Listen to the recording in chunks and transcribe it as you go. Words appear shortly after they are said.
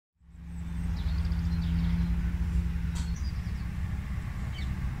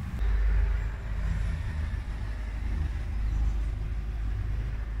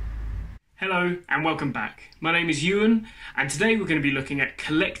Hello and welcome back. My name is Ewan and today we're going to be looking at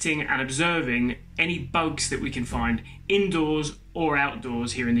collecting and observing any bugs that we can find indoors or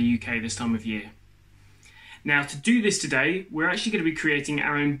outdoors here in the UK this time of year. Now to do this today we're actually going to be creating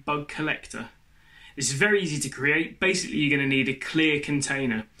our own bug collector. This is very easy to create. Basically you're going to need a clear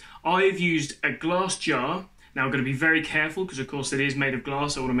container. I've used a glass jar. Now I'm going to be very careful because of course it is made of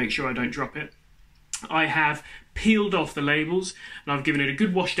glass. I want to make sure I don't drop it. I have peeled off the labels and I've given it a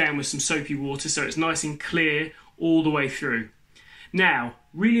good wash down with some soapy water so it's nice and clear all the way through. Now,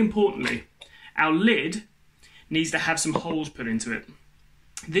 really importantly, our lid needs to have some holes put into it.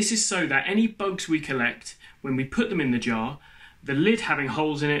 This is so that any bugs we collect, when we put them in the jar, the lid having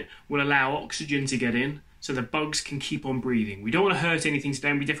holes in it will allow oxygen to get in so the bugs can keep on breathing. We don't want to hurt anything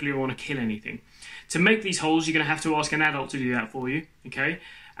today and we definitely don't want to kill anything. To make these holes, you're going to have to ask an adult to do that for you, okay?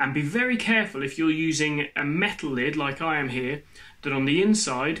 And be very careful if you're using a metal lid like I am here, that on the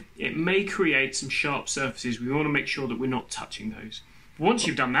inside it may create some sharp surfaces. We want to make sure that we're not touching those. Once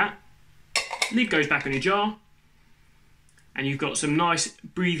you've done that, lid goes back on your jar and you've got some nice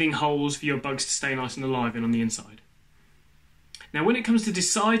breathing holes for your bugs to stay nice and alive in on the inside. Now when it comes to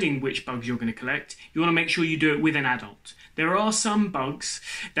deciding which bugs you're going to collect, you want to make sure you do it with an adult. There are some bugs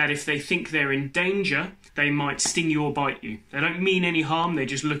that if they think they're in danger, they might sting you or bite you. They don't mean any harm, they're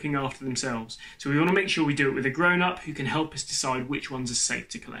just looking after themselves. So we want to make sure we do it with a grown-up who can help us decide which ones are safe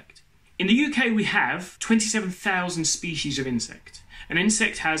to collect. In the UK we have 27,000 species of insect. An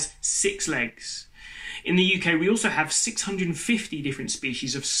insect has 6 legs. In the UK we also have 650 different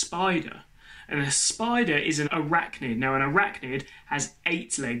species of spider. And a spider is an arachnid. Now an arachnid has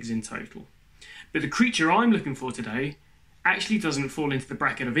 8 legs in total. But the creature I'm looking for today actually doesn't fall into the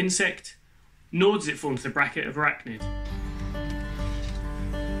bracket of insect, nor does it fall into the bracket of arachnid.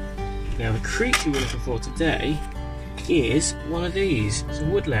 Now the creature we're looking for today is one of these. It's a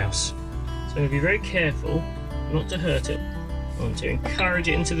woodlouse. So be very careful not to hurt it. I want to encourage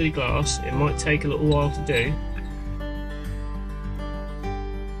it into the glass. It might take a little while to do.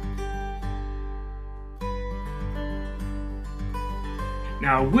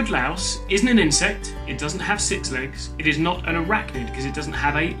 Now a woodlouse isn't an insect, it doesn't have 6 legs, it is not an arachnid because it doesn't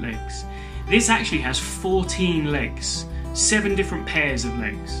have 8 legs. This actually has 14 legs, 7 different pairs of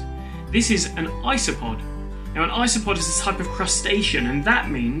legs. This is an isopod. Now an isopod is a type of crustacean and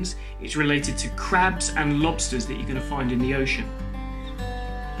that means it's related to crabs and lobsters that you're going to find in the ocean.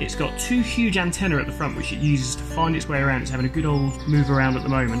 It's got 2 huge antennae at the front which it uses to find its way around. It's having a good old move around at the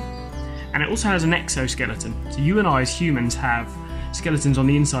moment. And it also has an exoskeleton. So you and I as humans have skeletons on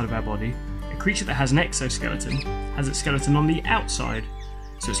the inside of our body. A creature that has an exoskeleton has its skeleton on the outside.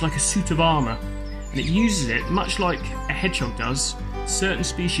 So it's like a suit of armour. And it uses it, much like a hedgehog does. Certain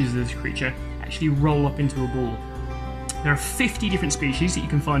species of this creature actually roll up into a ball. There are 50 different species that you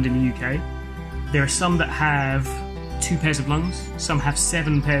can find in the UK. There are some that have 2 pairs of lungs, some have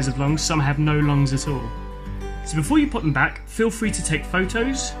 7 pairs of lungs, some have no lungs at all. So before you put them back, feel free to take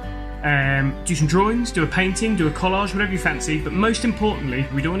photos, do some drawings, do a painting, do a collage, whatever you fancy, but most importantly,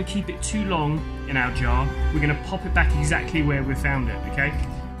 we don't want to keep it too long in our jar. We're going to pop it back exactly where we found it, okay?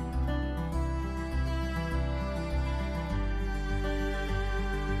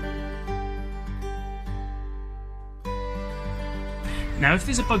 Now if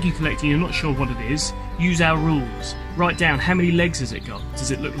there's a bug you collect and you're not sure what it is, use our rules. Write down how many legs has it got?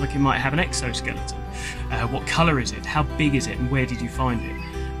 Does it look like it might have an exoskeleton? What colour is it? How big is it? And where did you find it?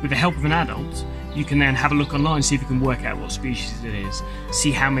 With the help of an adult, you can then have a look online, see if you can work out what species it is,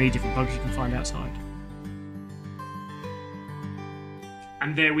 see how many different bugs you can find outside.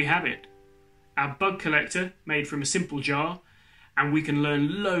 And there we have it. Our bug collector made from a simple jar, and we can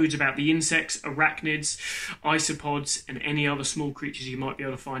learn loads about the insects, arachnids, isopods, and any other small creatures you might be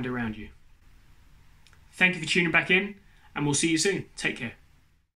able to find around you. Thank you for tuning back in, and we'll see you soon. Take care.